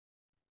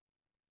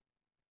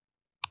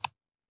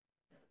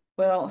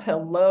Well,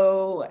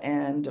 hello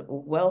and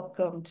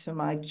welcome to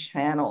my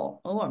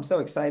channel. Oh, I'm so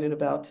excited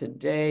about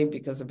today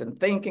because I've been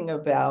thinking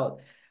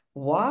about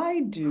why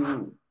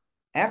do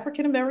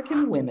African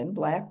American women,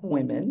 Black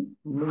women,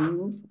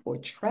 move or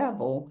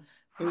travel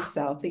through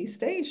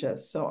Southeast Asia?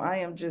 So I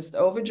am just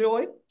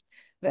overjoyed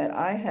that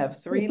I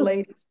have three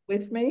ladies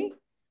with me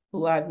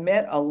who I've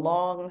met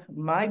along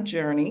my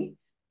journey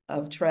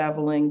of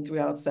traveling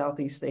throughout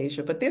Southeast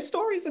Asia, but their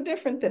stories are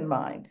different than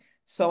mine.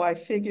 So I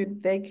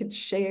figured they could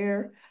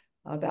share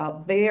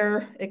about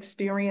their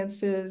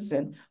experiences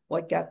and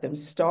what got them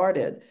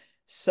started.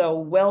 So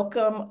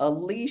welcome,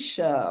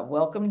 Alicia.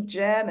 Welcome,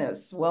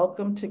 Janice.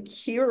 Welcome to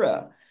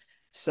Tikiera.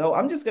 So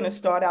I'm just going to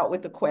start out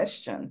with a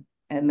question,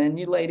 and then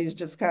you ladies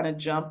just kind of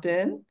jump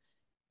in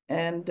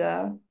and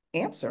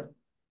answer.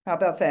 How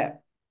about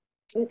that?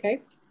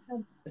 Okay.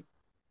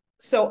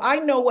 So I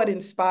know what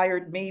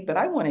inspired me, but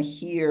I want to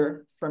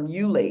hear from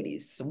you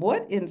ladies.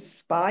 What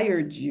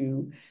inspired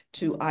you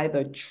to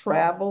either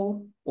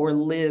travel or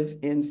live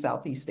in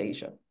Southeast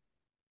Asia?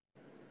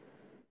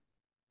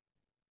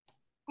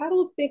 I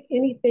don't think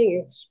anything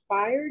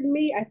inspired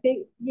me. I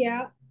think,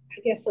 yeah,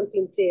 I guess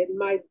something did.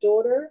 My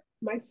daughter,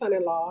 my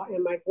son-in-law,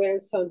 and my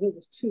grandson, who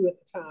was 2 at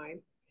the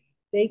time,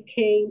 they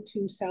came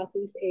to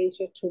Southeast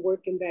Asia to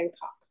work in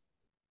Bangkok.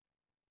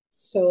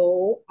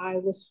 So I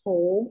was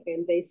home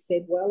and they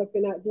said, well, if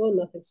you're not doing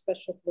nothing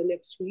special for the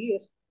next 2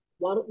 years,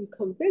 why don't you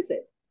come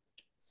visit?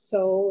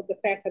 So the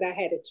fact that I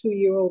had a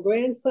 2-year-old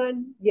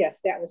grandson, yes,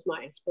 that was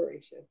my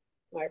inspiration.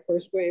 My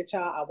first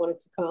grandchild, I wanted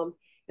to come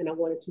and I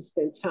wanted to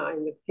spend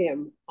time with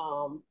him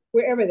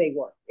wherever they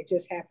were. It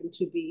just happened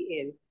to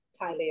be in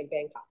Thailand,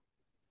 Bangkok.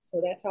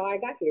 So that's how I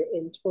got here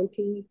in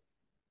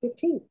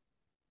 2015.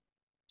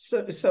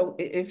 So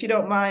if you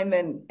don't mind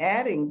then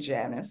adding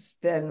Janice,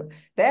 then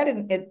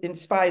it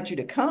inspired you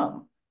to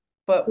come.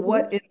 But Mm-hmm.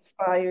 what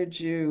inspired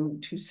you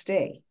to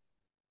stay?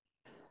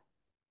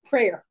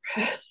 Prayer.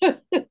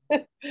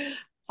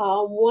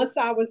 Once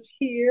I was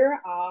here,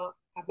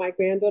 my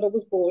granddaughter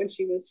was born.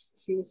 She was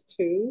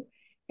 2,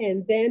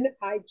 and then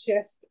I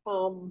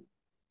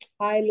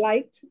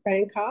liked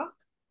Bangkok.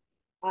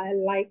 I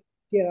liked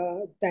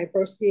the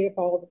diversity of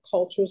all the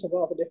cultures of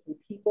all the different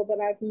people that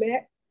I've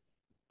met.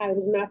 I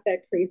was not that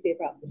crazy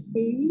about the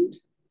food.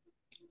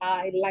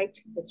 I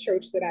liked the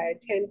church that I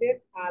attended.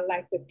 I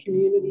liked the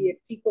community of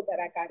people that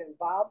I got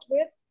involved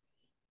with.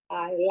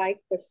 I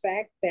liked the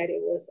fact that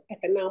it was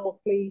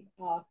economically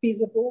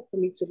feasible for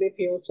me to live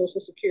here on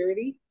Social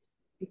Security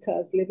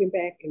because living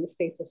back in the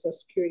States on Social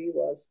Security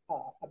was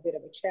a bit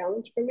of a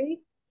challenge for me.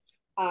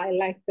 I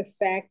liked the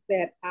fact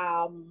that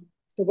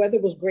the weather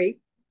was great,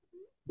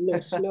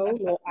 no snow,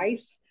 no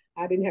ice.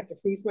 I didn't have to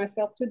freeze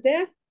myself to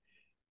death.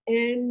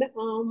 And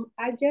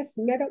I just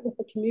met up with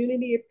a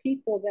community of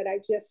people that I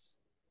just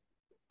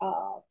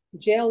uh,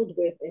 gelled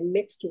with and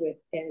mixed with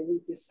and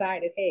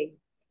decided, hey,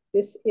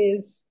 this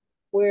is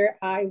where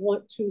I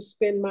want to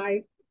spend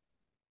my,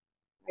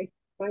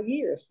 my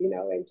years,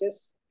 and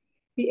just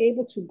be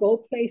able to go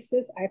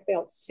places. I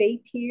felt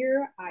safe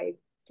here. I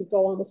could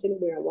go almost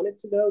anywhere I wanted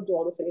to go, do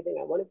almost anything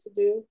I wanted to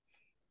do.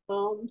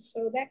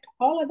 So that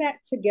all of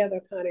that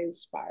together kind of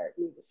inspired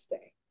me to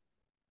stay.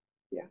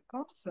 Yeah.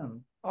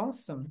 Awesome.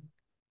 Awesome.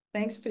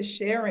 Thanks for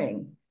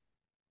sharing.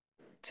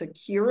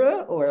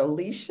 Takira or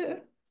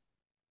Alicia,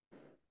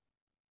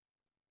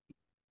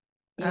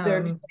 either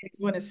of you Um, ladies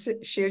want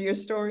to share your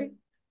story?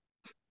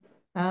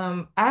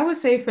 I would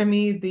say for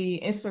me, the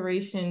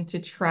inspiration to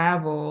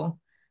travel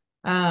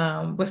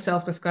was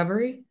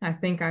self-discovery. I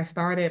think I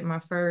started my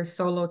first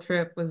solo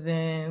trip was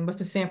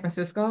to San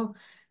Francisco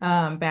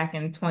back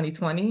in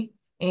 2020.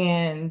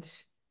 And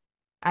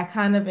I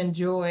kind of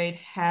enjoyed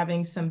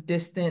having some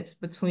distance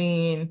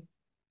between,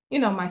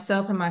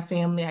 myself and my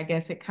family. I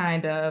guess it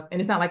kind of, and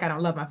it's not like I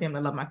don't love my family,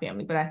 I love my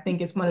family, but I think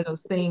it's one of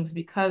those things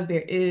because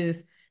there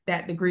is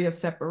that degree of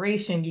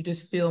separation, you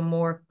just feel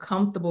more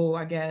comfortable,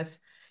 I guess,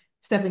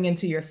 stepping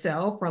into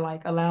yourself or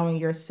like allowing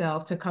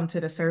yourself to come to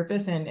the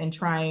surface and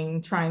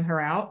trying her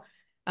out.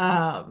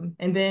 And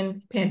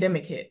then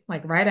pandemic hit.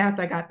 Like right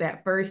after I got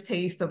that first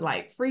taste of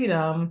like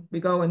freedom, we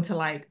go into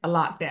like a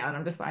lockdown.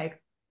 I'm just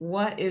like,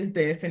 what is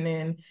this? And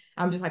then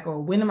I'm just like, oh,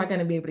 when am I going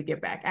to be able to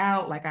get back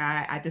out? Like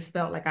I just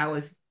felt like I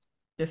was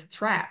just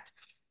trapped.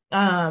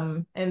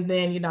 And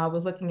then, I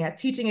was looking at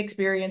teaching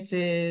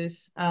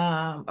experiences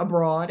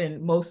abroad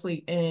and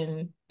mostly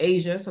in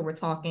Asia. So we're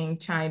talking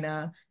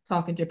China,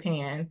 talking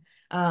Japan.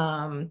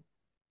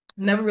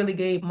 Never really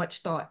gave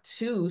much thought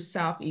to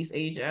Southeast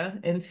Asia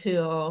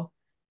until,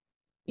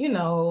 you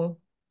know,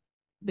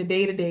 the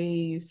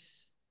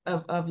day-to-days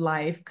of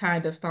life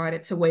kind of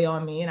started to weigh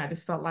on me. And I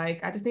just felt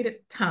like I just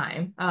needed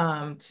time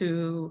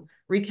to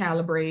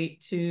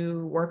recalibrate,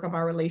 to work on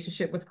my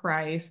relationship with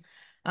Christ,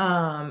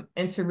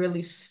 and to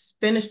really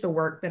finish the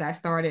work that I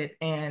started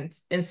and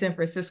in San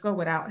Francisco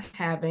without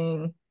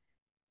having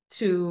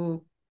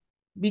to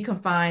be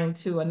confined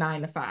to a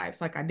 9 to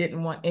 5. Like I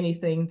didn't want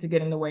anything to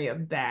get in the way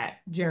of that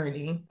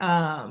journey.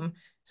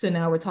 So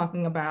now we're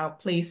talking about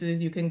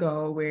places you can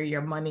go where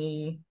your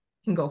money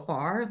can go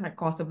far. Like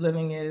cost of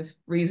living is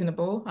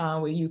reasonable,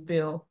 where you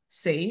feel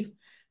safe.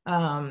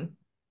 Um,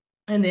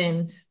 and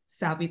then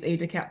Southeast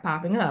Asia kept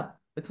popping up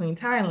between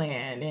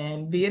Thailand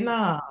and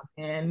Vietnam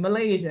and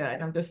Malaysia.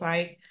 And I'm just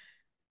like,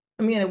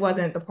 I mean, it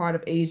wasn't the part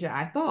of Asia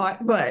I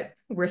thought, but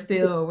we're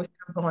still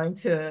going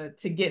to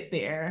get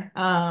there.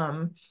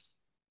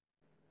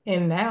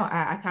 And now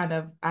I kind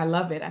of I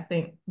love it. I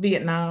think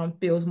Vietnam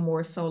feels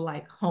more so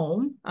like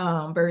home,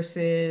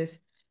 versus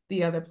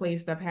the other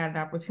place that I've had an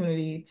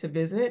opportunity to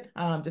visit.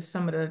 Just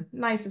some of the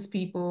nicest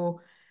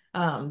people,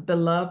 the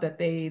love that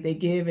they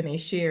give and they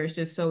share is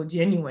just so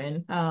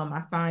genuine.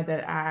 I find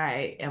that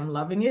I am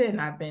loving it and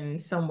I've been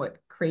somewhat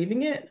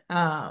craving it.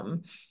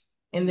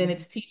 And then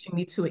it's teaching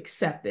me to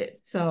accept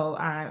it. So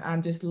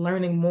I'm just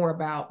learning more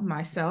about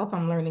myself.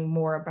 I'm learning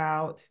more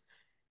about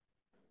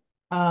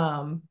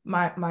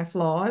my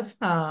flaws,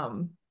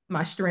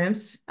 my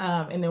strengths,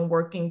 and then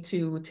working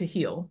to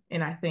heal.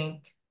 And I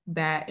think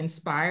that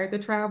inspired the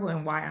travel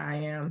and why I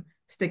am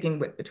sticking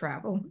with the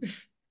travel.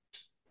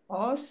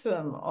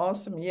 Awesome,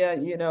 awesome. Yeah,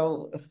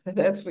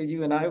 that's where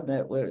you and I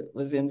met,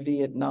 was in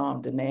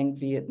Vietnam, Da Nang,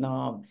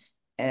 Vietnam.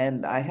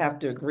 And I have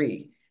to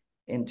agree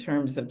in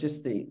terms of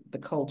just the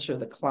culture,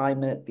 the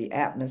climate, the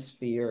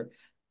atmosphere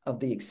of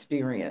the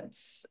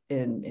experience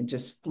and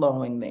just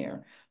flowing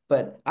there.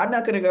 But I'm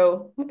not going to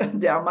go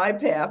down my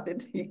path,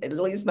 at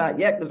least not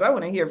yet, because I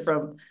want to hear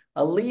from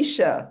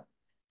Alicia.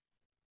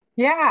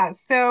 Yeah,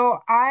 so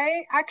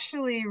I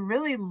actually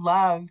really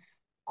love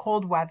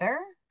cold weather.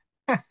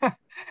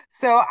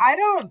 So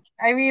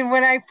I mean,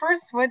 when I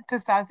first went to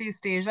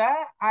Southeast Asia,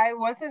 I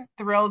wasn't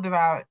thrilled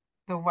about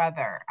the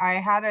weather. I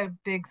had a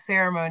big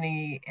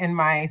ceremony in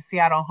my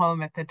Seattle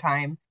home at the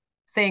time,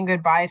 saying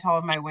goodbye to all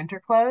of my winter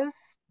clothes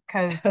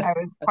because I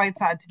was quite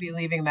sad to be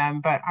leaving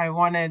them, but I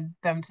wanted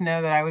them to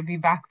know that I would be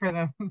back for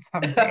them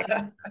someday.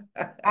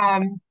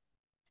 Um,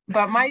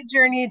 but my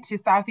journey to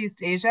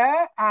Southeast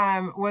Asia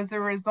was a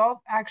result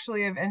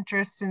actually of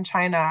interest in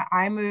China.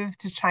 I moved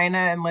to China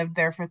and lived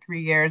there for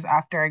 3 years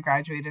after I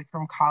graduated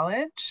from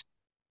college.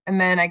 And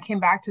then I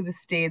came back to the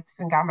States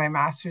and got my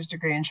master's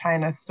degree in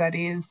China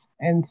studies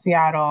in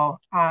Seattle,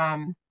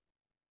 and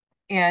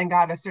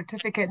got a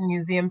certificate in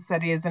museum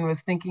studies and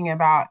was thinking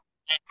about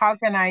how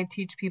can I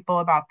teach people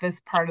about this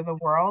part of the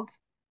world.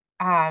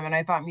 And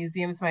I thought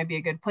museums might be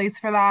a good place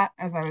for that.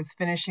 As I was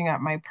finishing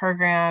up my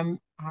program,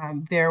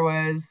 there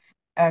was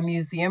a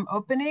museum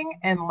opening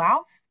in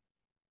Laos.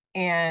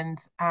 And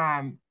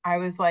I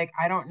was like,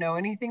 I don't know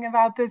anything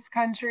about this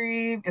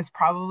country. It's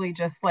probably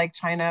just like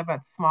China,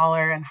 but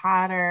smaller and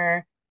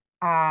hotter.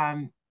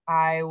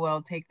 I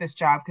will take this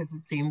job because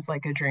it seems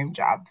like a dream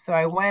job. So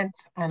I went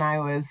and I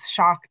was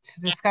shocked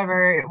to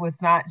discover it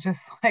was not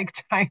just like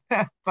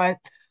China, but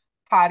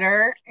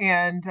hotter.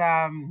 And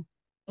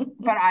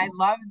but I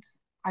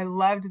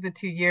loved the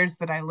 2 years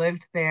that I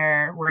lived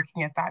there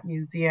working at that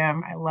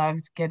museum. I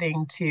loved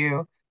getting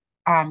to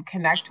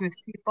connect with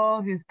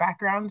people whose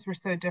backgrounds were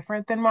so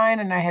different than mine,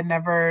 and I had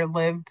never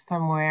lived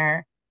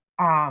somewhere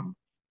um,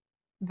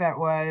 that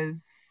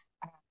was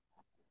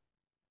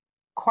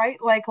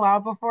quite like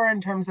Laos before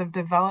in terms of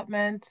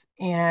development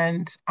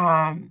and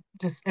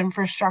just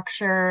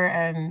infrastructure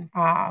and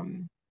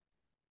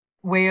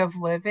way of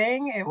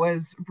living. It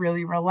was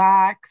really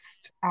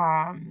relaxed.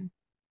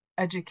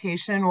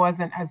 Education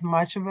wasn't as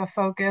much of a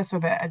focus, or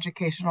the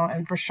educational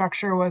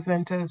infrastructure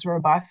wasn't as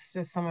robust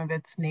as some of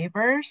its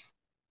neighbors.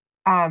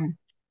 Um,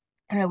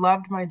 and I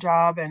loved my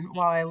job. And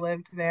while I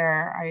lived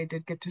there, I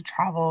did get to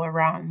travel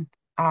around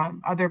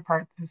other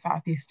parts of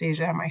Southeast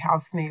Asia. My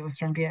housemate was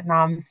from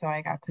Vietnam, so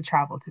I got to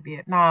travel to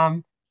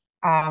Vietnam.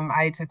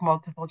 I took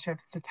multiple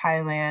trips to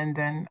Thailand,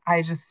 and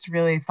I just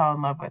really fell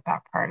in love with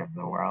that part of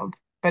the world.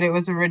 But it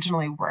was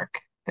originally work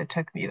that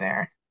took me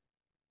there.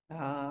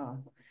 Ah,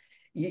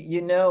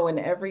 and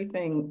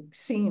everything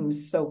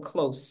seems so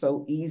close,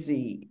 so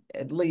easy,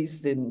 at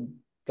least in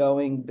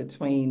going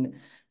between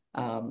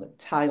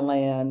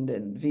Thailand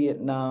and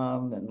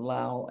Vietnam and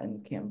Laos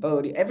and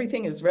Cambodia.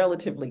 Everything is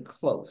relatively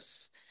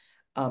close.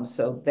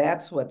 So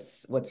that's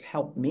what's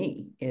helped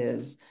me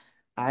is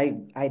I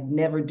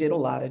never did a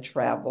lot of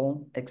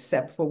travel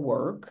except for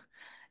work.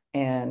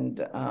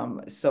 And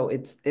so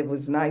it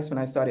was nice when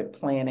I started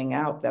planning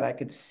out that I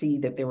could see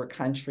that there were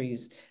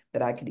countries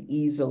that I could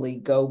easily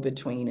go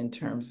between in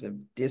terms of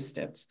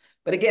distance.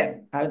 But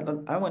again,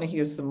 I want to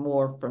hear some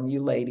more from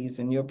you ladies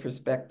and your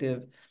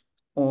perspective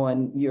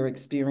on your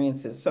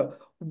experiences. So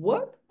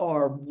what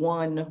are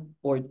one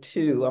or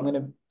two, I'm going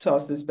to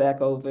toss this back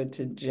over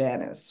to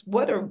Janice.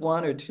 What are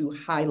one or two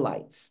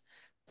highlights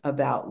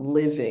about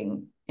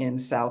living in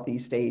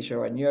Southeast Asia,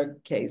 or in your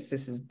case,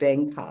 this is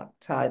Bangkok,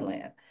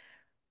 Thailand?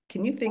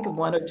 Can you think of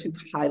one or two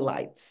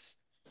highlights?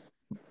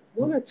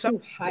 One or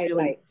Something two that really,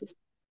 highlights.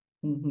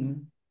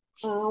 mhm.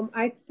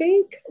 I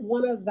think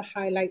one of the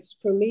highlights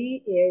for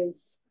me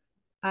is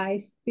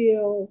I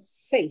feel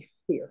safe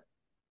here.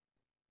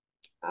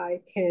 I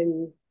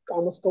can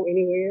almost go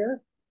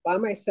anywhere by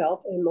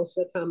myself, and most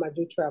of the time I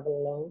do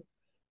travel alone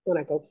when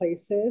I go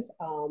places.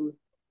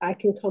 I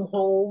can come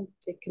home.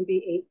 It can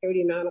be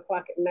 8:30, 9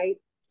 o'clock at night,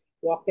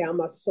 walk down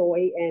my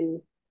soy,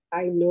 and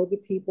I know the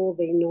people,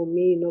 they know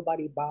me,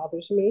 nobody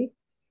bothers me.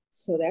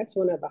 So that's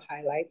one of the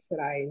highlights that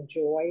I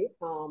enjoy.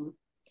 And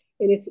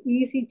it's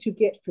easy to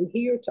get from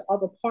here to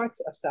other parts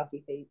of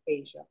Southeast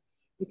Asia.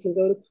 You can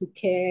go to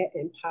Phuket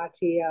and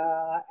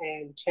Pattaya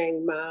and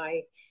Chiang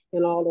Mai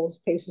and all those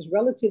places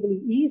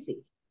relatively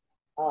easy,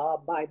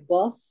 by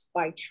bus,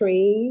 by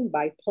train,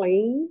 by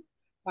plane,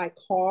 by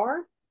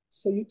car.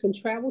 So you can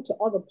travel to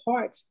other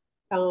parts,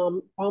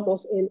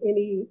 almost in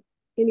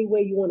any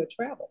way you want to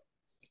travel.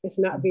 It's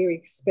not very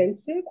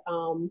expensive.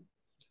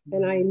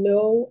 And I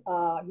know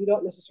you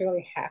don't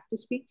necessarily have to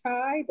speak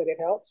Thai, but it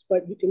helps.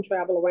 But you can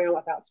travel around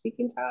without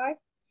speaking Thai.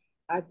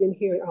 I've been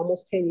here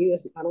almost 10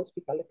 years. And I don't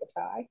speak a lick of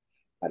Thai,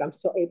 but I'm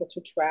still able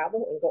to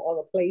travel and go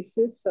other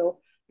places. So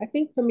I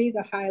think for me,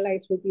 the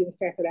highlights would be the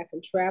fact that I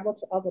can travel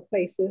to other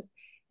places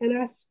and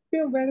I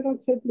feel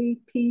relatively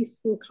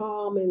peace and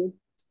calm and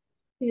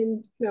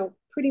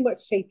pretty much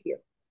safe here.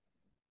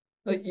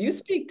 But you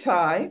speak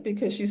Thai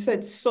because you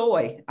said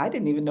soy. I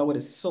didn't even know what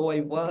a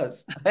soy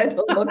was. I had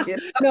to look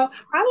it No,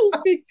 I don't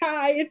speak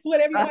Thai. It's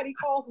what everybody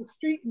calls a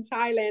street in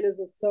Thailand is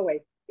a soy.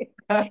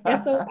 up.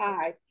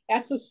 SOI.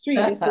 That's a street.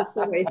 It's a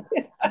soy.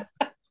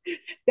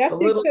 That's A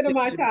the little extent of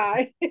my digit.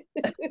 Thai.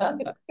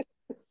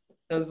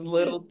 Those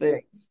little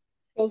things.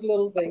 Those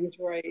little things,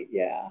 right?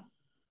 Yeah.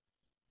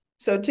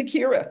 So,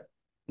 Tikiera,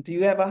 do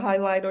you have a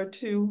highlight or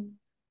two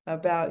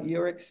about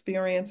your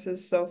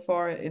experiences so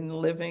far in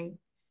living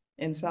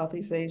in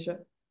Southeast Asia?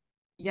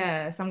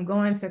 Yes, I'm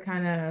going to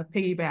kind of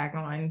piggyback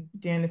on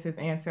Janice's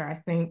answer. I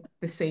think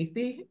the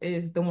safety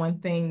is the one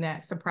thing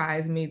that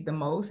surprised me the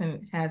most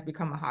and has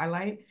become a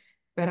highlight,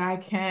 that I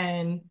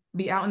can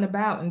be out and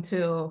about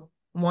until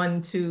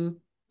 1, 2,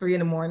 3 in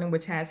the morning,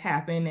 which has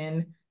happened,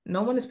 and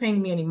no one is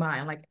paying me any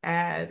mind. Like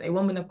as a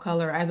woman of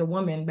color, as a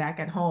woman back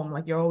at home,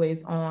 like you're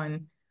always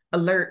on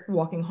alert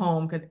walking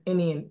home because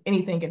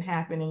anything can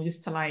happen, and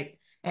just to like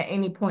at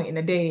any point in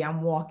the day,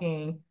 I'm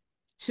walking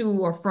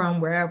to or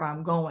from wherever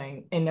I'm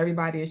going, and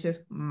everybody is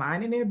just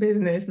minding their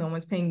business. No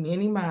one's paying me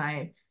any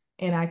mind,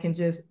 and I can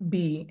just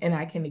be and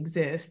I can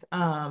exist.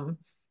 And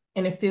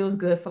it feels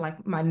good for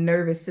like my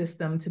nervous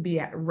system to be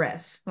at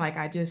rest. Like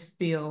I just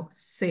feel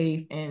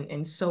safe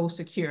and so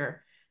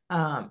secure.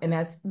 And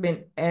that's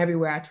been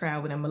everywhere I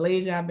traveled. In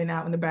Malaysia, I've been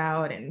out and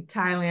about. In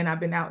Thailand, I've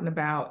been out and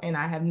about. And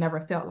I have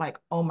never felt like,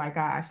 oh my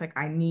gosh, like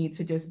I need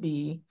to just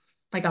be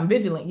like I'm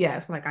vigilant,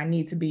 yes, like I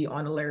need to be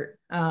on alert.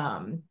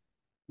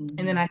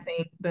 And then Mhm. I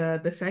think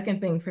the second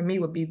thing for me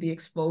would be the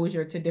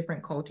exposure to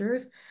different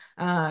cultures,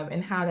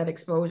 and how that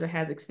exposure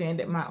has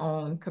expanded my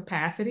own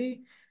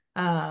capacity.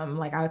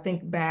 Like I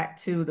think back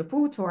to the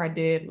food tour I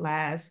did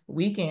last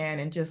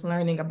weekend and just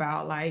learning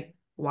about like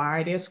why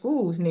are there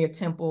schools near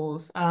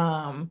temples,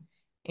 and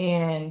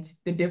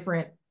the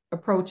different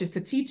approaches to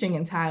teaching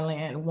in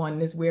Thailand.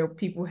 One is where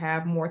people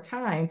have more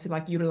time to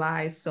like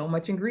utilize so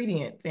much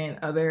ingredients, and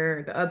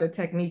the other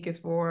technique is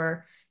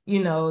for,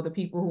 the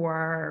people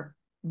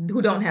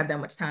who don't have that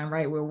much time,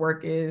 right? Where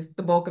work is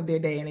the bulk of their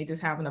day and they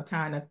just have enough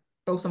time to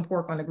throw some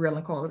pork on the grill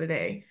and call it a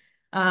day.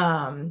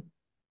 Um,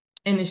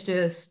 and it's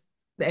just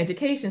the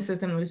education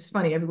system, which is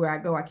funny. Everywhere I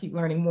go, I keep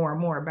learning more and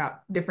more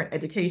about different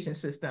education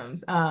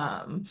systems.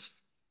 And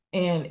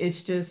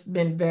it's just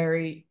been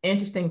very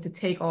interesting to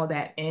take all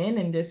that in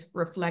and just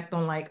reflect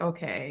on like,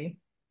 okay,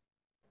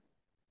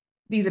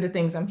 these are the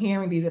things I'm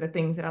hearing. These are the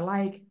things that I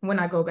like. When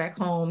I go back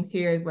home,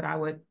 here's what I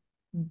would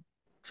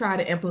try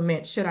to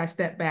implement should I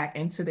step back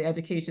into the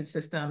education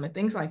system and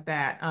things like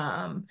that.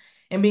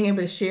 And being able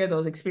to share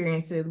those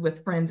experiences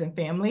with friends and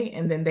family,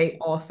 and then they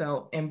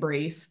also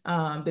embrace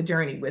the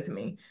journey with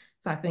me.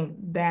 So I think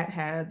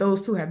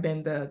those two have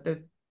been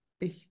the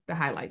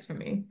highlights for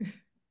me.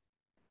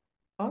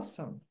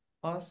 Awesome.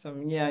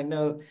 Awesome. Yeah, I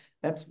know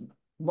that's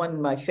one of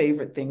my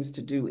favorite things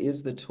to do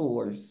is the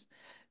tours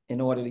in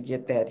order to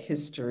get that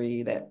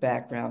history, that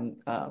background.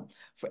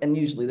 And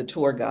usually the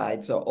tour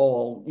guides are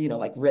all,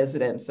 like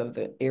residents of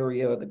the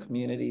area or the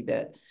community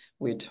that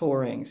we're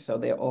touring. So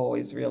they're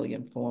always really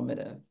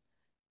informative.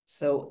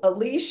 So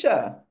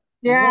Alicia,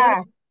 what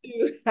Yeah.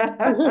 you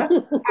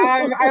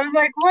I was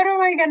like, what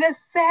am I gonna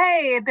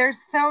say? There's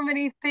so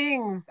many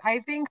things. I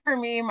think for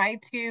me, my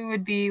two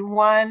would be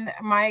one,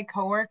 my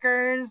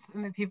coworkers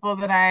and the people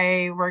that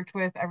I worked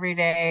with every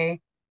day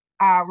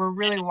were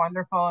really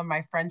wonderful, and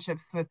my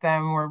friendships with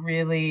them were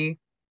really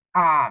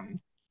um,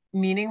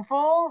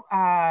 meaningful.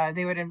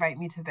 They would invite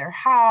me to their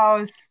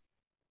house.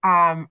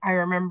 I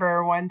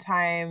remember one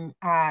time,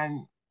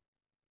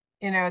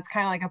 it's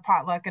kind of like a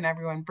potluck, and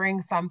everyone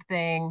brings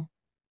something.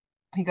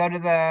 We go to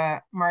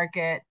the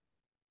market,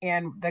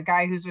 and the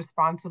guy who's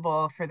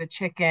responsible for the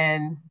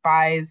chicken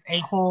buys a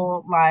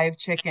whole live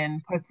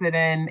chicken, puts it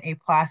in a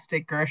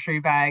plastic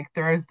grocery bag,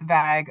 throws the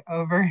bag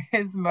over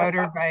his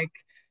motorbike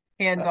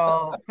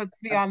handle,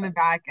 puts me on the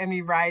back, and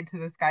we ride to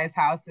this guy's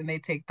house, and they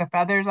take the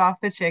feathers off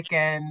the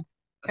chicken.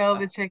 kill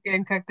the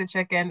chicken, cook the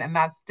chicken, and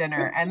that's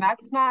dinner. And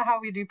that's not how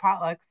we do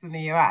potlucks in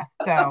the US.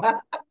 So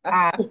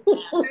um,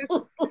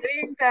 just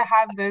getting to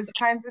have those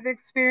kinds of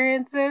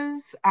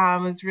experiences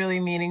was really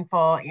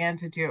meaningful, and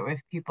to do it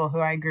with people who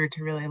I grew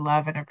to really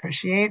love and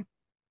appreciate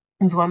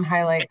is one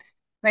highlight.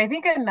 And I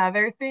think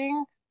another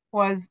thing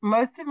was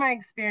most of my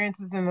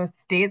experiences in the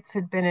States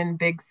had been in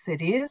big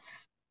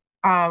cities,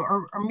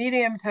 or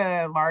medium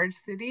to large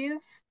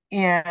cities.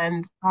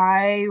 And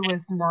I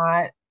was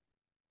not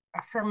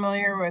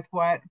familiar with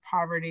what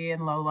poverty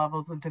and low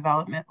levels of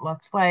development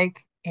looked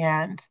like.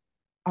 And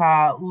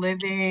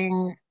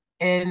living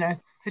in a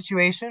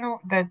situation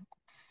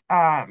that's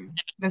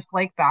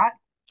like that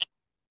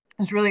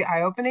was really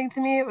eye-opening to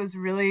me. It was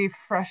really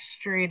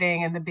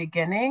frustrating in the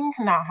beginning,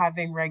 not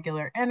having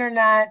regular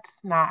internet,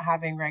 not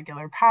having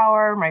regular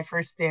power. My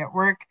first day at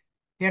work,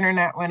 the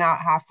internet went out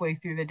halfway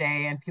through the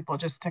day and people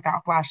just took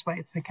out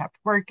flashlights and kept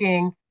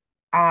working.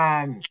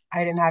 I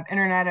didn't have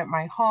internet at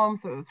my home,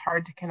 so it was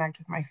hard to connect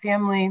with my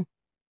family.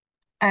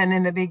 And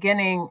in the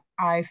beginning,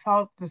 I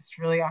felt just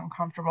really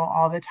uncomfortable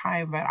all the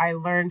time, but I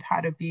learned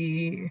how to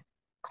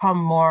become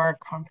more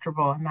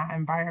comfortable in that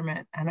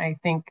environment. And I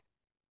think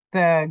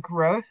the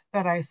growth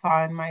that I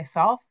saw in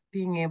myself,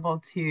 being able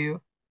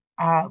to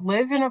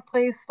live in a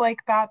place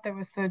like that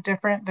was so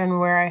different than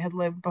where I had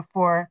lived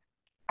before,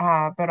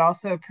 but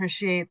also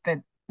appreciate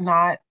that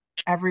not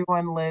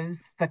everyone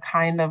lives the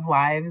kind of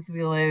lives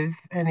we live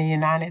in the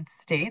United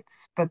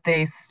States, but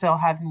they still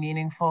have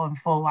meaningful and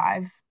full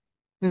lives.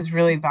 It was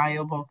really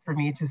valuable for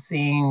me to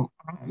seeing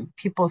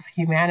people's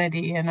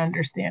humanity and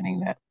understanding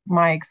that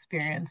my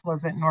experience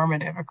wasn't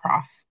normative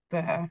across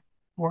the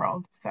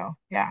world. So,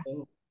 yeah.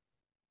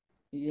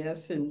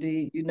 Yes,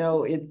 indeed.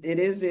 It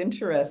is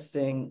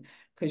interesting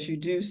because you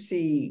do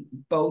see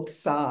both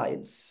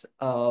sides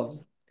of,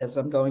 as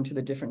I'm going to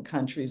the different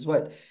countries,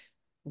 what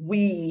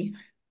we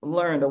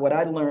learned, or what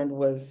I learned,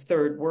 was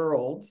third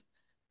world.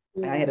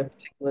 I had a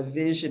particular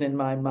vision in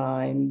my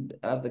mind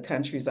of the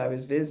countries I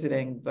was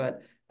visiting,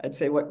 but I'd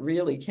say what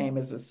really came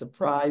as a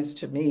surprise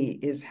to me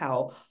is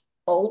how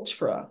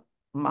ultra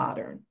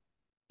modern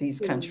these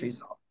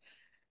countries are.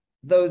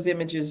 Those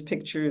images,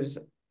 pictures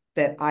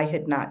that I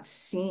had not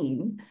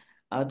seen,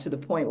 to the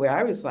point where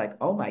I was like,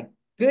 oh my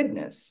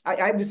goodness.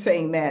 I was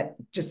saying that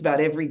just about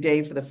every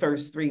day for the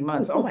first 3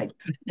 months. Oh my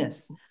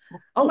goodness.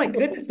 Oh my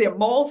goodness. Their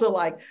malls are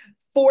like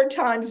 4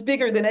 times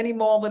bigger than any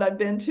mall that I've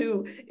been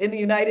to in the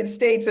United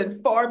States,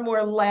 and far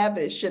more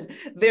lavish. And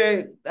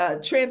their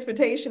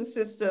transportation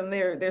system,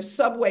 their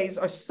subways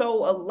are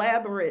so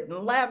elaborate and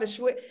lavish.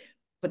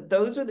 But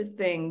those are the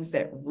things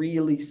that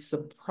really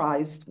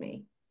surprised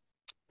me,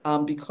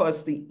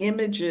 because the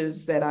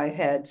images that I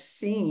had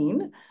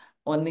seen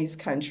on these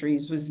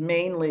countries was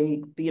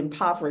mainly the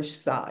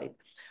impoverished side.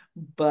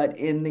 But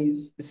in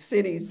these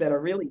cities that are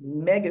really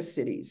mega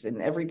cities,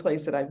 and every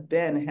place that I've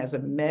been has a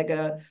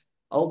mega,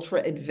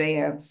 ultra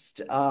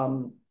advanced,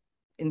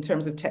 in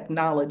terms of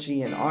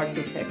technology and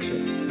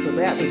architecture. So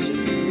that was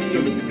just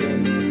really,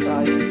 really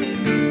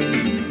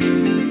surprising.